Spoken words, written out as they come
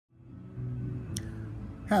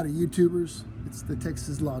Howdy YouTubers, it's the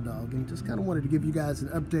Texas Law Dog, and just kind of wanted to give you guys an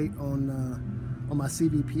update on my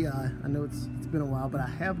CVPI. I know it's been a while, but I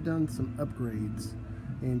have done some upgrades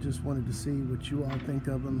and just wanted to see what you all think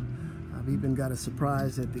of them. I've even got a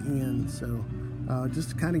surprise at the end, so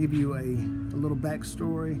just to kind of give you a little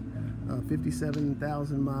backstory.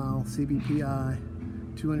 57,000 mile CVPI,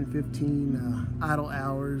 215 idle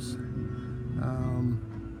hours,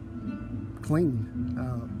 clean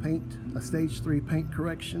paint, a stage 3 paint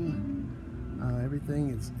correction. Everything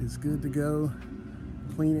is good to go,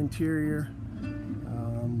 clean interior.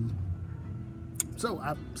 So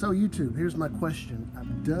YouTube, here's my question.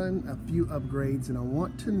 I've done a few upgrades and I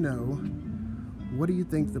want to know, what do you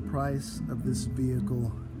think the price of this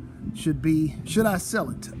vehicle should be? Should I sell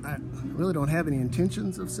it? I really don't have any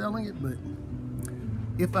intentions of selling it, but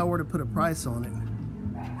if I were to put a price on it,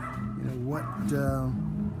 you know,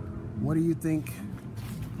 what do you think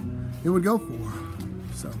it would go for?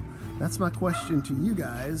 So that's my question to you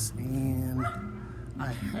guys, and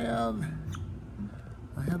I have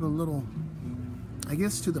a little, I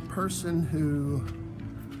guess, to the person who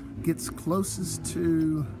gets closest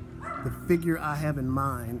to the figure I have in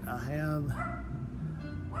mind. I have,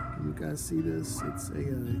 can you guys see this? It's a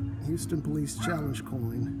Houston Police Challenge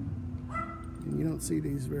coin, and you don't see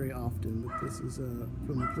these very often, but this is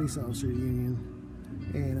from the Police Officer Union.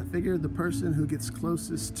 And I figured the person who gets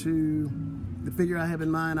closest to the figure I have in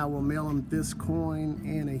mind, I will mail them this coin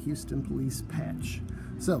and a Houston Police patch.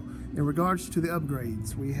 So in regards to the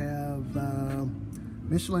upgrades, we have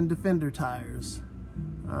Michelin Defender tires.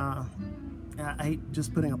 I hate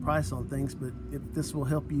just putting a price on things, but if this will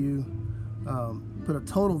help you put a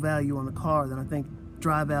total value on the car, then I think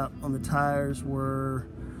drive out on the tires were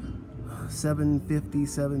 $750,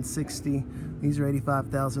 $760. These are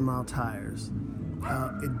 85,000 mile tires.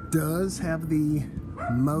 It does have the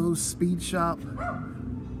Moe's Speed Shop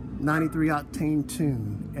 93 Octane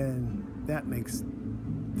tune, and that makes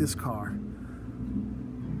this car,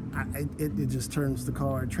 it just turns the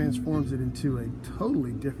car, it transforms it into a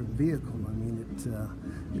totally different vehicle. I mean,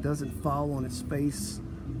 it doesn't fall on its face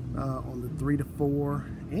on the 3 to 4,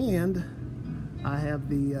 and I have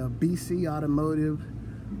the BC Automotive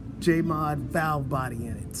J-Mod valve body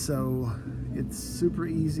in it, so it's super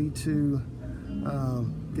easy to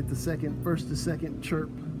get the first to second chirp.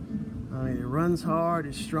 I mean, it runs hard,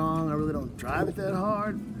 it's strong. I really don't drive it that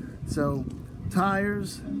hard. So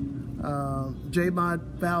tires, J-Mod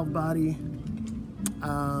valve body,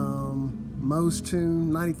 Moe's tune,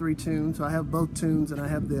 93 tune. So I have both tunes, and I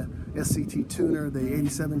have the SCT tuner, the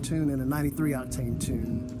 87 tune, and a 93 octane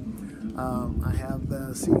tune. I have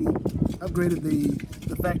upgraded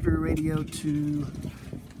the factory radio to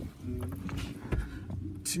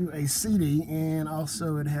a CD, and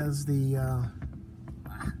also it has the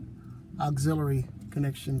auxiliary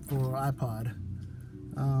connection for iPod.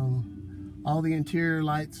 All the interior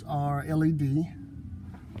lights are LED.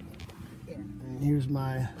 And here's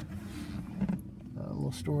my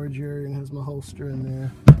little storage area, and has my holster in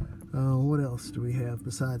there. What else do we have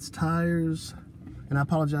besides tires? And I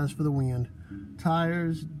apologize for the wind.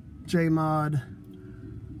 Tires, J-Mod,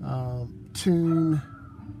 tune,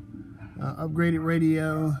 upgraded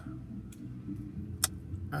radio,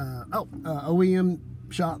 OEM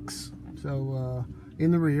shocks, so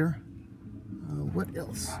in the rear. What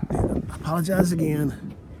else? I apologize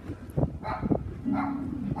again.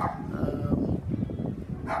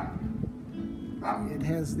 It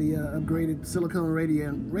has the upgraded silicone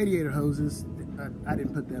radiator hoses. I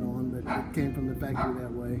didn't put that on, but it came from the factory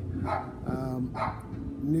that way.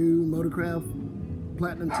 New Motorcraft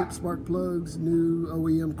Platinum tip spark plugs, new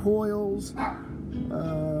OEM coils,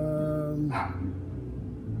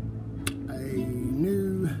 a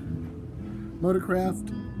new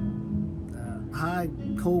Motorcraft high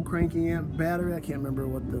cold cranking amp battery. I can't remember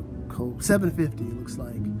what the 750 it looks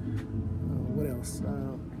like. What else?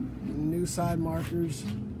 New side markers.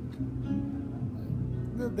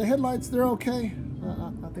 The headlights, they're okay.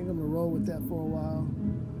 I think I'm gonna roll with that for a while.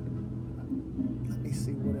 Let me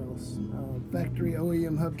see what else. Factory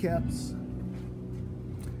OEM hubcaps.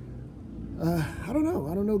 I don't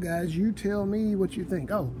know guys, you tell me what you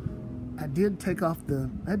think. Oh, I did take off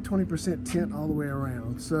I had 20% tint all the way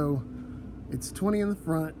around, so it's 20 in the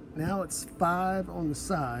front, now it's 5 on the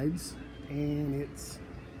sides, and it's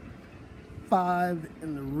 5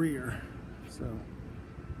 in the rear. So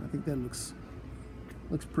I think that looks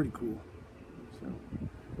pretty cool. So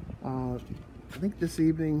I think this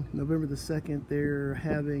evening, November the 2nd, they're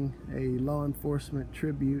having a law enforcement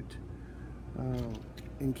tribute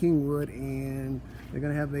in Kingwood, and they're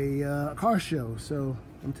gonna have a car show. So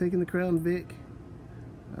I'm taking the Crown Vic.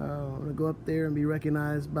 I'm to go up there and be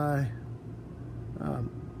recognized by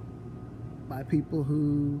people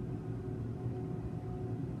who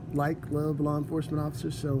love law enforcement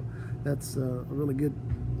officers. So that's a really good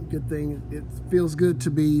thing. It feels good to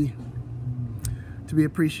be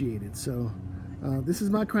appreciated. So this is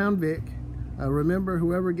my Crown Vic. Remember,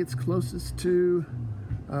 whoever gets closest to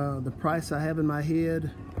the price I have in my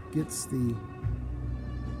head gets the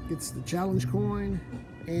challenge coin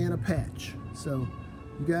and a patch. So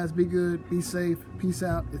you guys be good, be safe, peace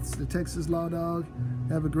out. It's the Texas Law Dog.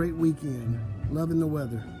 Have a great weekend. Loving the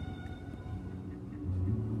weather.